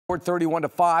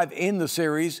31-5 in the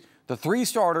series. The three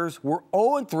starters were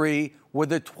 0-3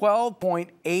 with a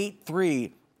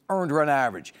 12.83 earned run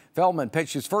average. Feldman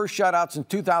pitched his first shutouts in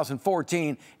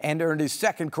 2014 and earned his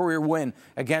second career win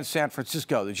against San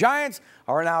Francisco. The Giants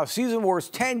are now a season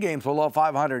worst 10 games below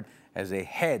 500 as they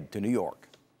head to New York.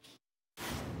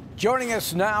 Joining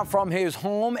us now from his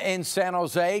home in San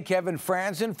Jose, Kevin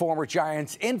Frandsen, former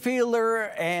Giants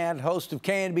infielder and host of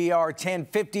KNBR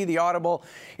 1050, the Audible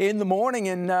in the morning.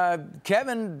 And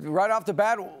Kevin, right off the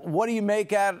bat, what do you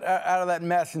make out of that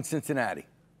mess in Cincinnati?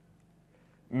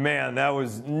 Man, that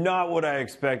was not what I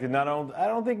expected. I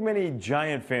don't think many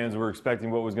Giant fans were expecting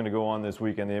what was going to go on this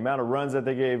weekend. The amount of runs that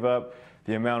they gave up,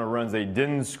 the amount of runs they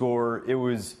didn't score,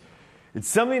 it's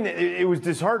something that it was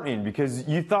disheartening because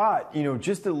you thought,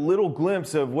 just a little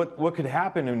glimpse of what could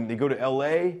happen. And they go to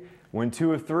L.A., win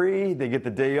 2 of 3, they get the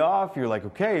day off. You're like,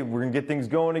 okay, we're going to get things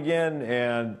going again,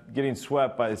 and getting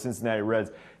swept by the Cincinnati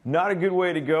Reds. Not a good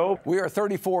way to go. We are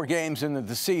 34 games into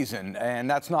the season, and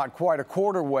that's not quite a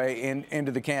quarter way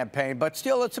into the campaign. But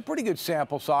still, it's a pretty good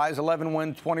sample size, 11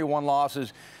 wins, 21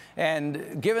 losses.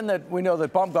 And given that we know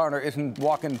that Bumgarner isn't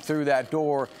walking through that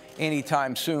door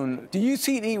anytime soon, do you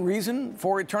see any reason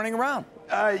for it turning around?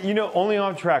 Only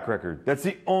on track record. That's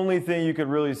the only thing you could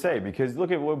really say, because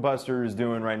look at what Buster is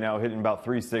doing right now, hitting about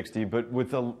 360, but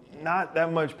with not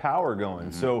that much power going.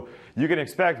 Mm-hmm. So you can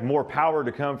expect more power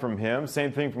to come from him.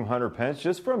 Same thing from Hunter Pence,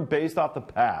 just from based off the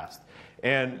past.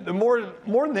 And more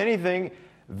than anything,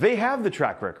 they have the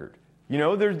track record.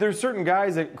 There's certain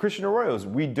guys that Christian Arroyo's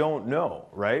we don't know,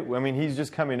 right? I mean, he's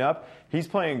just coming up. He's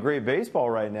playing great baseball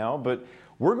right now, but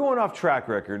we're going off track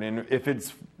record. And if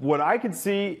it's what I could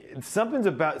see, something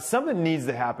needs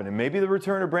to happen. And maybe the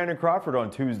return of Brandon Crawford on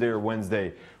Tuesday or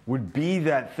Wednesday would be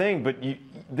that thing. But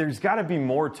there's got to be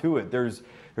more to it. There's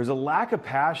a lack of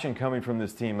passion coming from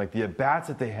this team. Like the at-bats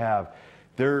that they have,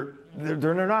 they're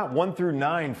not 1 through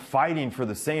 9 fighting for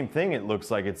the same thing. It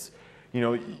looks like it's,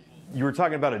 you were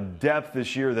talking about a depth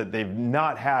this year that they've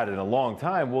not had in a long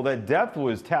time. Well, that depth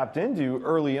was tapped into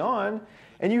early on,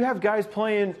 and you have guys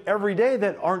playing every day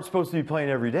that aren't supposed to be playing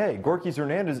every day. Gorky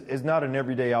Hernandez is not an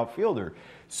everyday outfielder.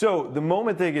 So the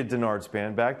moment they get Denard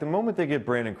Span back, the moment they get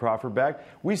Brandon Crawford back,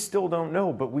 we still don't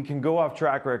know, but we can go off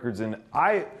track records, and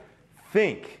I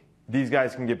think these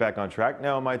guys can get back on track.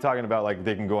 Now, am I talking about like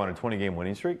they can go on a 20-game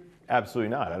winning streak? Absolutely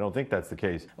not. I don't think that's the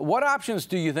case. What options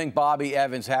do you think Bobby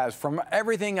Evans has? From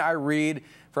everything I read,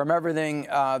 from everything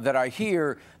that I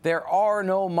hear, there are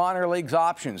no minor leagues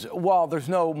options. Well, there's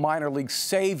no minor league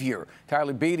savior.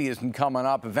 Tyler Beatty isn't coming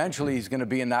up. Eventually, he's going to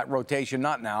be in that rotation,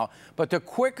 not now. But the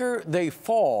quicker they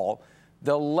fall,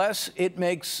 the less it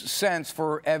makes sense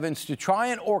for Evans to try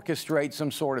and orchestrate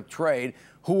some sort of trade,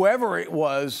 whoever it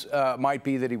was might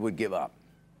be that he would give up.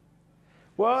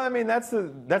 Well, I mean, that's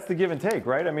the give and take,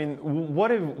 right? I mean, what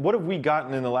have we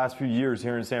gotten in the last few years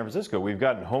here in San Francisco? We've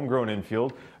gotten homegrown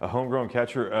infield, a homegrown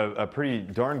catcher, a pretty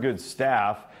darn good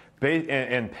staff,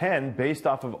 and pen based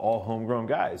off of all homegrown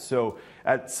guys. So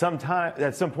at some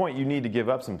point, you need to give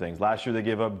up some things. Last year, they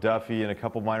gave up Duffy and a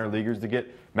couple minor leaguers to get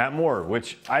Matt Moore,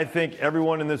 which I think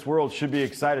everyone in this world should be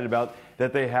excited about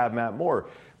that they have Matt Moore.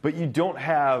 But you don't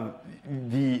have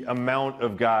the amount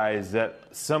of guys that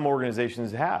some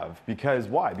organizations have. Because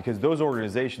why? Because those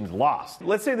organizations lost.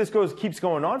 Let's say this keeps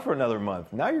going on for another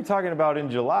month. Now you're talking about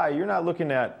in July, you're not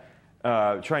looking at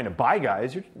trying to buy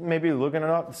guys. You're maybe looking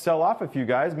to sell off a few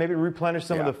guys, maybe replenish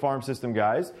some of the farm system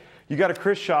guys. You got a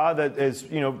Chris Shaw that is,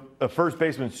 a first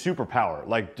baseman superpower,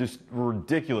 like just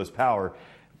ridiculous power.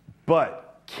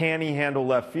 But can he handle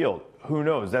left field? Who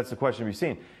knows? That's the question to be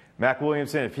seen. Mac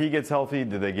Williamson, if he gets healthy,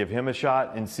 do they give him a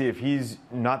shot and see if he's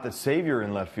not the savior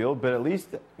in left field, but at least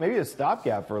maybe a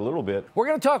stopgap for a little bit? We're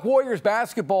going to talk Warriors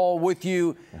basketball with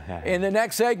you in the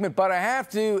next segment, but I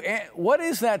have to. What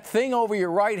is that thing over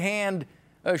your right hand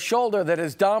shoulder that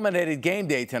has dominated game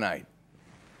day tonight?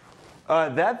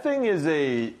 That thing is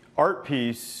a art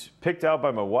piece picked out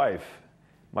by my wife.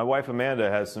 My wife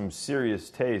Amanda has some serious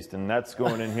taste, and that's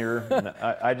going in here.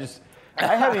 And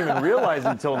I haven't even realized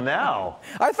until now.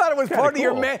 I thought it was part of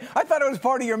your man. I thought it was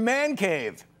part of your man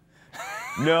cave.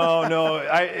 No.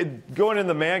 Going in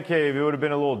the man cave, it would have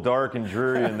been a little dark and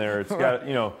dreary in there. It's got,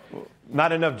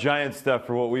 not enough Giant stuff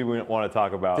for what we want to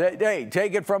talk about. Hey,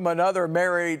 take it from another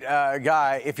married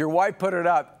guy. If your wife put it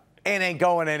up, it ain't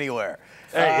going anywhere.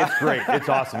 Hey, it's great. It's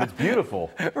awesome. It's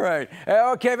beautiful. Right.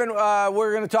 Kevin,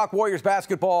 we're going to talk Warriors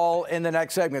basketball in the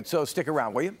next segment, so stick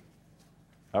around, will you?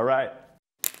 All right.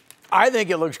 I think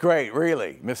it looks great,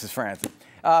 really, Mrs.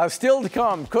 Frandsen. Still to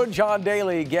come, could John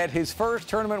Daly get his first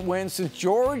tournament win since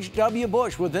George W.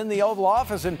 Bush was in the Oval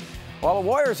Office? And While the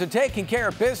Warriors are taking care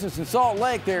of business in Salt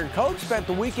Lake, their coach spent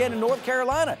the weekend in North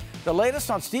Carolina. The latest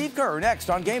on Steve Kerr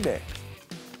next on Game Day.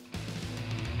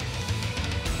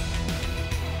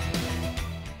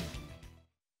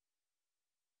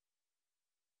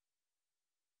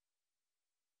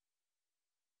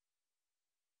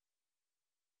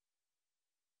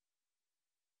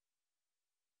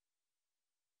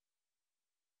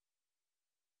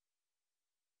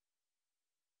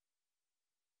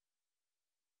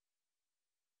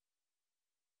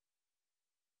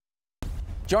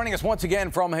 Joining us once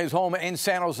again from his home in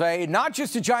San Jose, not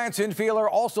just a Giants infielder,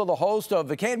 also the host of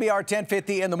the KBR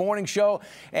 1050 in the morning show.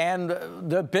 And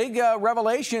the big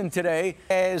revelation today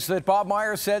is that Bob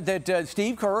Myers said that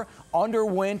Steve Kerr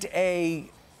underwent a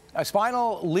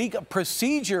spinal leak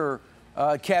procedure,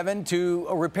 Kevin, to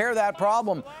repair that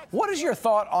problem. What is your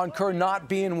thought on Kerr not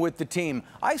being with the team?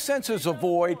 I sense there's a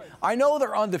void. I know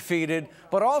they're undefeated,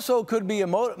 but also could be a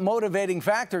motivating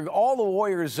factor. All the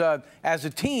Warriors as a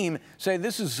team say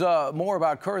this is more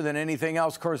about Kerr than anything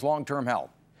else, Kerr's long-term health.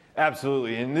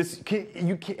 Absolutely, and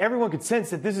everyone could sense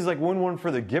that this is like win-win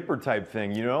for the Gipper type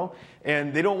thing, you know?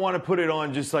 And they don't want to put it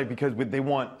on just like because they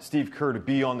want Steve Kerr to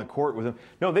be on the court with him.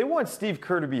 No, they want Steve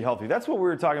Kerr to be healthy. That's what we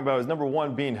were talking about, is number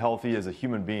one, being healthy as a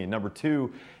human being. Number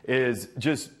two is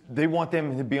just they want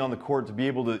them to be on the court to be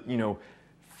able to, you know,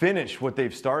 finish what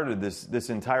they've started this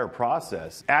entire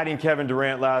process. Adding Kevin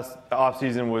Durant last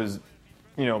offseason was,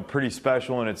 you know, pretty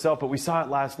special in itself, but we saw it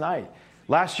last night.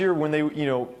 Last year when they, you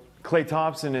know, Klay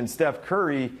Thompson and Steph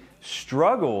Curry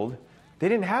struggled, they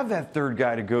didn't have that third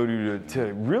guy to go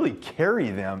to really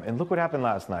carry them. And look what happened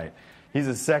last night. He's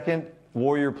the second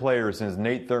Warrior player since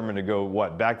Nate Thurmond to go,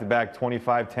 what, back-to-back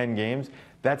 25-10 games?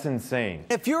 That's insane.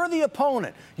 If you're the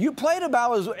opponent, you played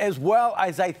about as well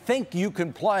as I think you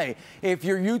can play if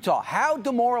you're Utah. How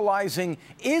demoralizing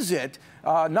is it,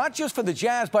 not just for the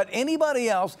Jazz, but anybody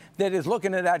else that is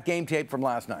looking at that game tape from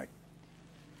last night?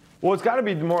 Well, it's got to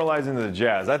be demoralizing to the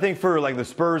Jazz. I think for like the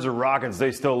Spurs or Rockets,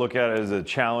 they still look at it as a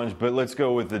challenge, but let's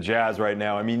go with the Jazz right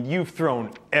now. I mean, you've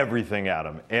thrown everything at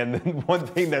them. And one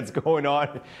thing that's going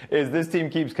on is this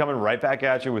team keeps coming right back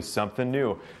at you with something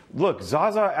new. Look,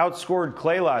 Zaza outscored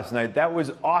Klay last night. That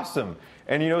was awesome.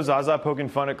 And you know, Zaza poking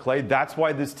fun at Klay, that's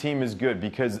why this team is good,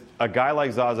 because a guy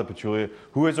like Zaza Pachulia,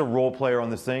 who is a role player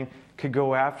on this thing, could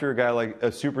go after a guy like a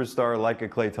superstar like a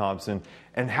Klay Thompson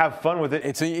and have fun with it.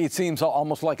 It seems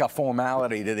almost like a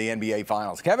formality to the NBA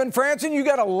Finals. Kevin Frandsen, you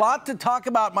got a lot to talk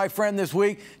about, my friend, this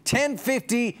week.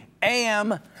 10:50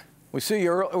 a.m.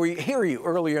 We hear you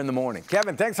earlier in the morning.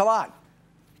 Kevin, thanks a lot.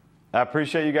 I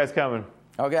appreciate you guys coming.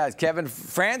 Oh, guys, Kevin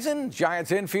Frandsen,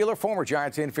 Giants infielder, former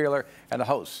Giants infielder, and the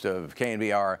host of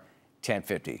KBR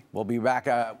 1050. We'll be back.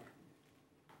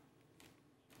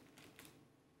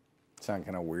 Sound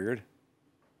kind of weird.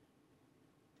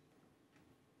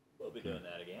 We'll be doing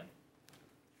that again.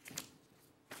 What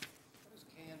is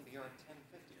KNBR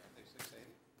 1050? Aren't they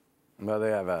 680? Well, they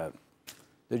have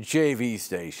the JV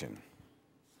station.